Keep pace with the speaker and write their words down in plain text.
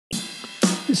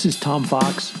This is Tom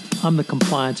Fox. I'm the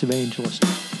Compliance Evangelist,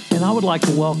 and I would like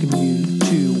to welcome you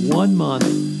to 1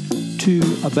 month to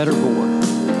a better board.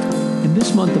 In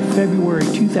this month of February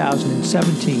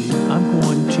 2017, I'm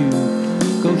going to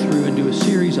go through and do a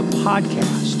series of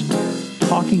podcasts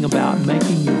talking about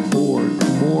making your board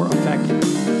more effective.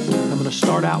 I'm going to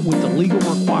start out with the legal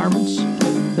requirements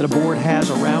that a board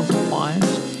has around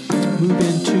compliance, move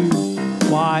into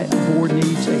why a board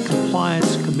needs a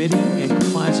compliance committee and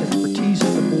compliance expertise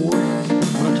at the board.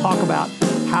 I'm going to talk about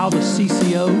how the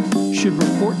CCO should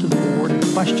report to the board and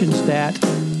questions that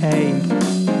a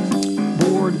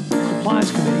board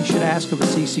compliance committee should ask of a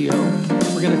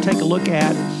CCO. We're going to take a look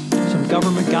at some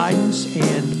government guidance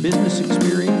and business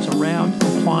experience around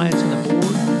compliance in the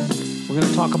board. We're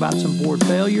going to talk about some board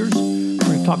failures. We're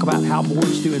going to talk about how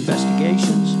boards do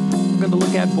investigations. We're going to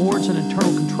look at boards and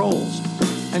internal controls.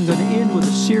 I'm going to end with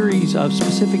a series of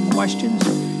specific questions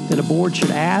that a board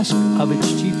should ask of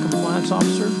its chief compliance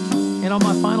officer. And on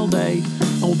my final day,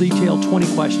 I will detail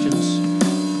 20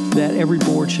 questions that every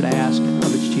board should ask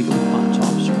of its chief compliance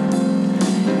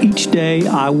officer. Each day,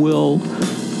 I will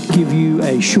give you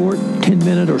a short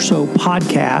 10-minute or so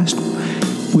podcast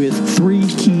with 3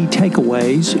 key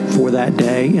takeaways for that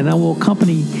day, and I will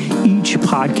accompany each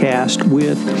podcast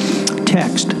with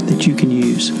text that you can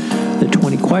use. The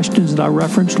 20 questions that I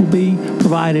referenced will be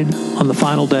provided on the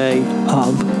final day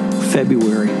of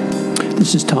February.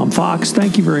 This is Tom Fox.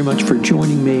 Thank you very much for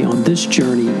joining me on this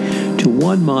journey to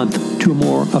 1 month to a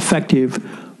more effective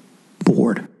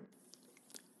board.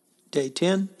 Day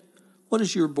 10. What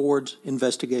is your board's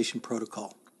investigation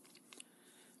protocol?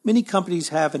 Many companies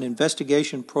have an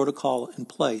investigation protocol in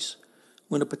place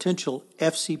when a potential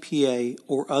FCPA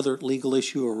or other legal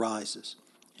issue arises.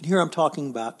 And here I'm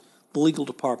talking about the legal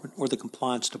department or the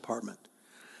compliance department.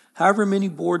 However, many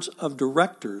boards of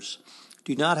directors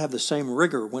do not have the same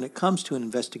rigor when it comes to an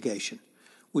investigation,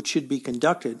 which should be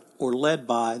conducted or led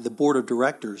by the board of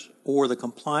directors or the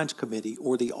compliance committee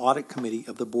or the audit committee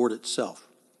of the board itself.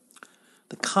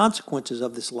 The consequences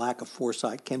of this lack of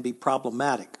foresight can be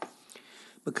problematic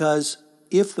because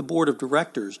if the board of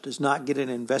directors does not get an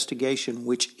investigation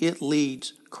which it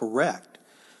leads correct,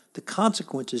 the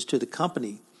consequences to the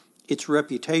company, its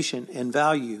reputation, and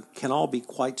value can all be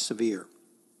quite severe.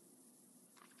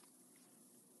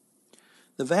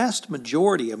 The vast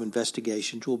majority of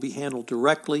investigations will be handled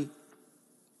directly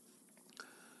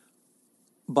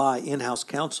by in-house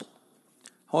counsel.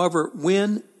 However,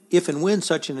 if and when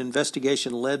such an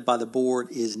investigation led by the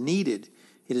board is needed,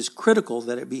 it is critical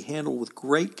that it be handled with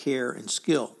great care and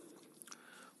skill.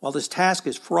 While this task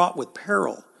is fraught with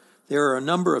peril, there are a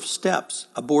number of steps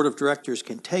a board of directors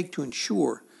can take to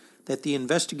ensure that the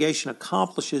investigation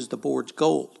accomplishes the board's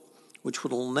goal, which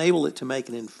will enable it to make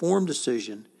an informed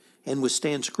decision and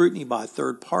withstand scrutiny by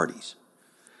third parties.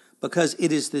 Because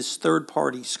it is this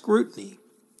third-party scrutiny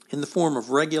in the form of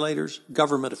regulators,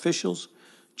 government officials,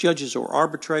 judges or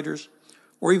arbitrators,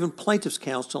 or even plaintiffs'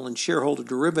 counsel and shareholder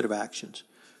derivative actions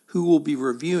who will be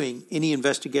reviewing any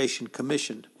investigation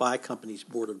commissioned by a company's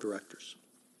board of directors.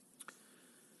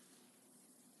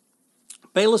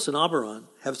 Bayless and Oberon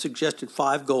have suggested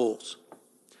 5 goals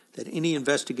that any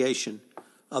investigation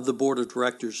of the board of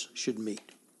directors should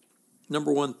meet.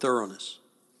 Number 1, thoroughness.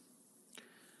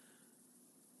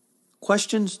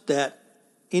 Questions that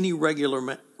any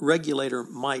regulator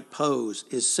might pose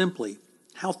is simply,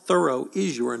 how thorough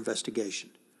is your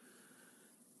investigation?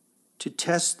 To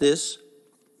test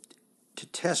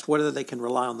whether they can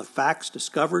rely on the facts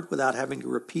discovered without having to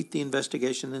repeat the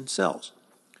investigation themselves.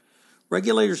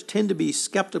 Regulators tend to be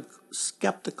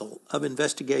skeptical of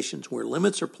investigations where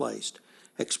limits are placed,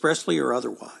 expressly or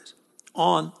otherwise,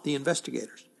 on the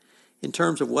investigators in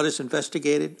terms of what is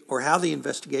investigated or how the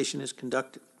investigation is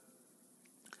conducted.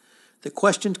 The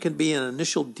questions can be an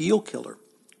initial deal killer,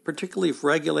 particularly if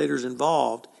regulators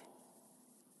involved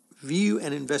view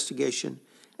an investigation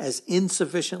as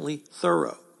insufficiently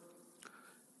thorough,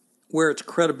 where its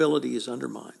credibility is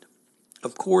undermined.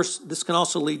 Of course, this can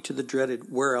also lead to the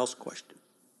dreaded where else question.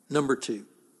 Number 2,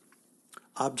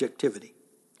 objectivity.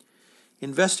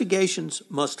 Investigations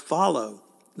must follow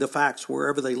the facts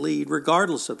wherever they lead,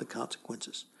 regardless of the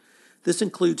consequences. This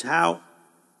includes how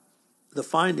the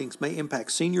findings may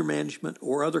impact senior management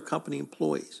or other company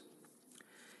employees.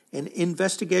 An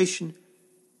investigation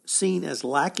seen as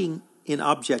lacking in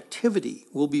objectivity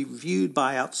will be viewed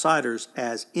by outsiders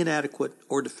as inadequate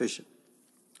or deficient.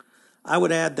 I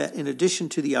would add that in addition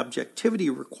to the objectivity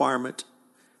requirement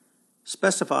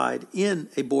specified in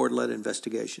a board-led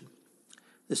investigation,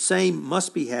 the same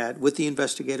must be had with the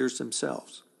investigators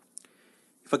themselves.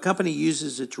 If a company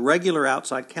uses its regular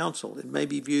outside counsel, it may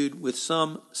be viewed with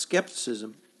some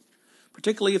skepticism,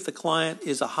 particularly if the client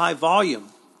is a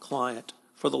high-volume client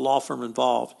for the law firm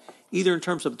involved, either in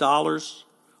terms of dollars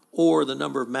or the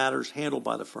number of matters handled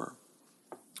by the firm.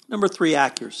 Number 3,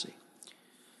 accuracy.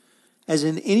 As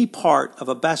in any part of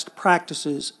a best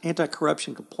practices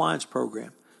anti-corruption compliance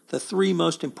program, the 3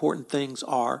 most important things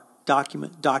are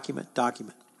document, document,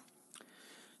 document.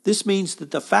 This means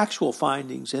that the factual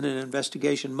findings in an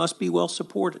investigation must be well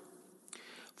supported.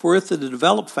 For if the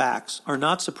developed facts are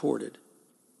not supported,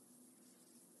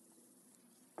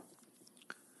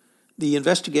 the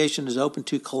investigation is open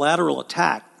to collateral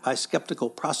attack by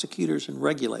skeptical prosecutors and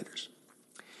regulators.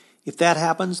 If that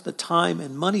happens, the time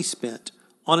and money spent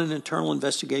on an internal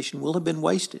investigation will have been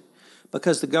wasted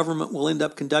because the government will end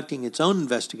up conducting its own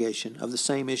investigation of the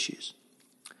same issues.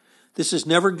 This is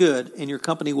never good, and your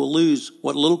company will lose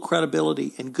what little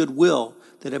credibility and goodwill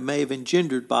that it may have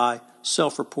engendered by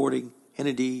self-reporting and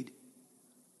indeed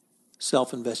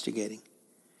self-investigating.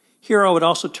 Here I would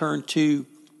also turn to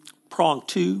prong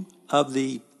 2 of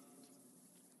the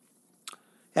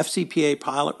FCPA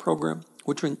pilot program,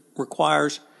 which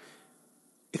requires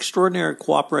extraordinary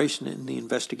cooperation in the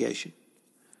investigation.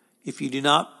 If you do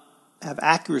not have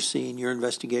accuracy in your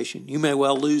investigation, you may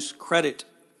well lose credit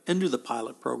into the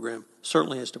pilot program,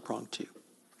 certainly as to prong 2.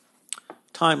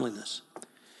 Timeliness.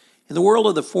 In the world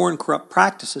of the Foreign Corrupt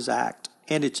Practices Act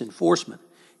and its enforcement,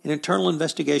 an internal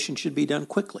investigation should be done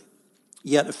quickly,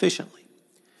 yet efficiently.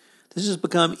 This has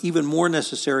become even more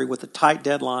necessary with the tight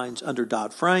deadlines under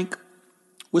Dodd-Frank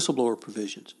whistleblower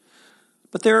provisions.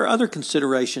 But there are other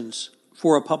considerations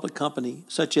for a public company,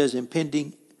 such as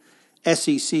impending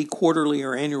SEC quarterly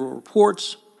or annual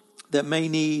reports that may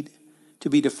need to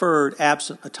be deferred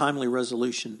absent a timely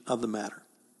resolution of the matter.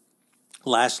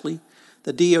 Lastly,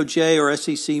 the DOJ or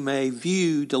SEC may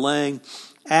view delaying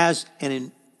as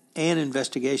an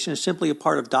investigation as simply a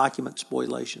part of document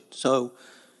spoliation. So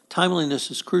timeliness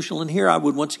is crucial. And here I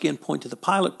would once again point to the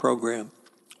pilot program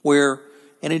where,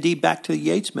 and indeed back to the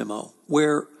Yates memo,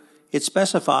 where it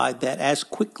specified that as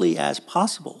quickly as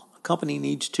possible, a company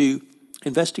needs to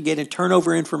investigate and turn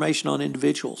over information on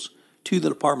individuals to the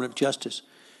Department of Justice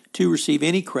to receive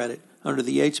any credit under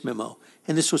the Yates memo,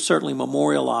 and this was certainly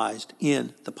memorialized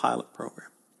in the pilot program.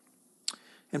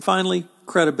 And finally,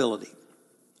 credibility.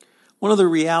 One of the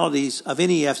realities of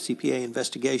any FCPA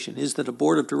investigation is that a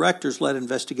board of directors-led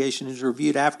investigation is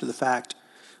reviewed after the fact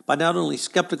by not only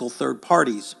skeptical third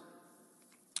parties,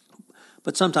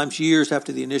 but sometimes years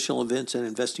after the initial events and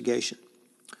investigation.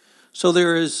 So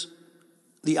there is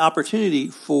the opportunity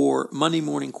for Monday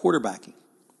morning quarterbacking,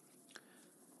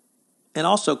 and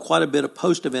also quite a bit of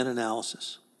post-event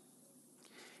analysis.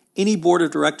 Any board of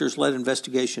directors-led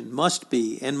investigation must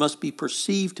be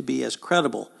perceived to be as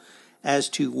credible as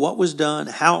to what was done,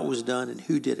 how it was done, and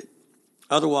who did it.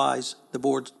 Otherwise, the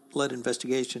board-led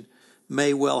investigation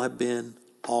may well have been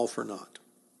all for naught.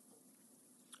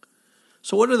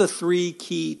 So what are the 3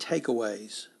 key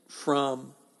takeaways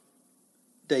from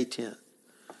day 10?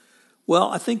 Well,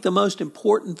 I think the most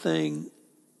important thing,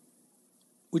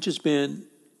 which has been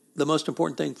the most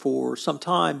important thing for some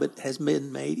time, but has been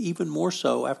made even more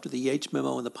so after the Yates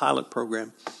memo and the pilot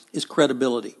program, is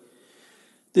credibility.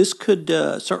 This could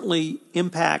certainly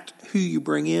impact who you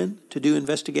bring in to do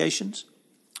investigations.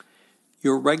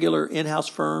 Your regular in-house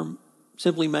firm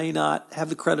simply may not have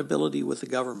the credibility with the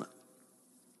government.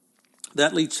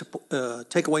 That leads to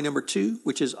takeaway number 2,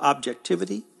 which is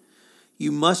objectivity.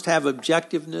 You must have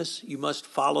objectiveness. You must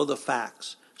follow the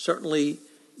facts. Certainly,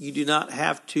 you do not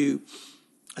have to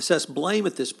assess blame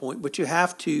at this point, but you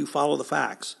have to follow the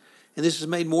facts. And this is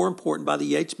made more important by the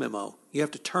Yates memo. You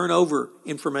have to turn over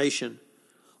information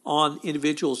on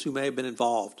individuals who may have been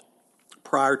involved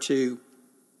prior to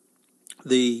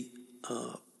the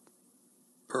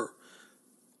or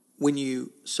when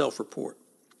you self-report.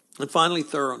 And finally,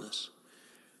 thoroughness.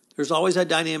 There's always a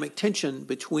dynamic tension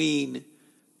between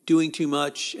doing too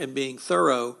much and being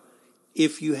thorough.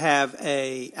 If you have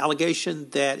an allegation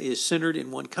that is centered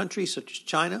in one country, such as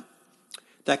China,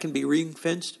 that can be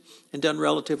ring-fenced and done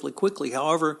relatively quickly.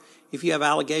 However, if you have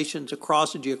allegations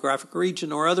across a geographic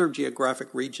region or other geographic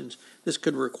regions, this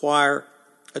could require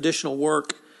additional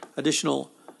work, additional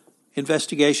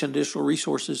investigation, additional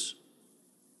resources,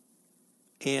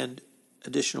 and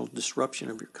additional disruption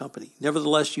of your company.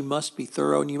 Nevertheless, you must be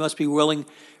thorough, and you must be willing,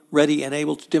 ready, and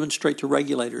able to demonstrate to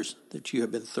regulators that you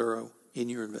have been thorough in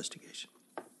your investigation.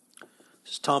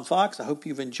 This is Tom Fox. I hope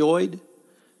you've enjoyed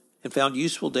and found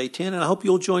useful day 10, and I hope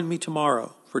you'll join me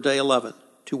tomorrow for day 11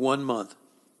 to 1 month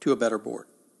to a better board.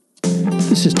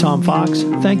 This is Tom Fox.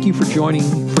 Thank you for joining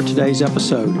for today's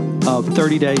episode of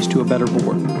 30 Days to a Better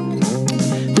Board.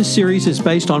 This series is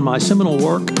based on my seminal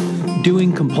work,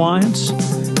 Doing Compliance,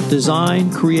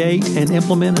 Design, Create, and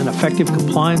Implement an Effective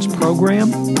Compliance Program.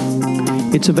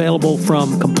 It's available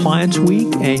from Compliance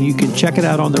Week, and you can check it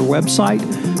out on their website,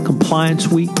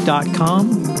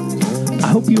 complianceweek.com. I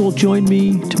hope you will join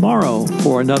me tomorrow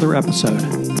for another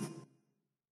episode.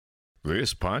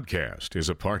 This podcast is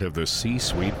a part of the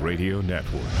C-Suite Radio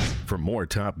Network. For more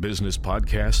top business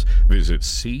podcasts, visit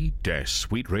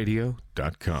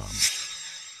c-suiteradio.com.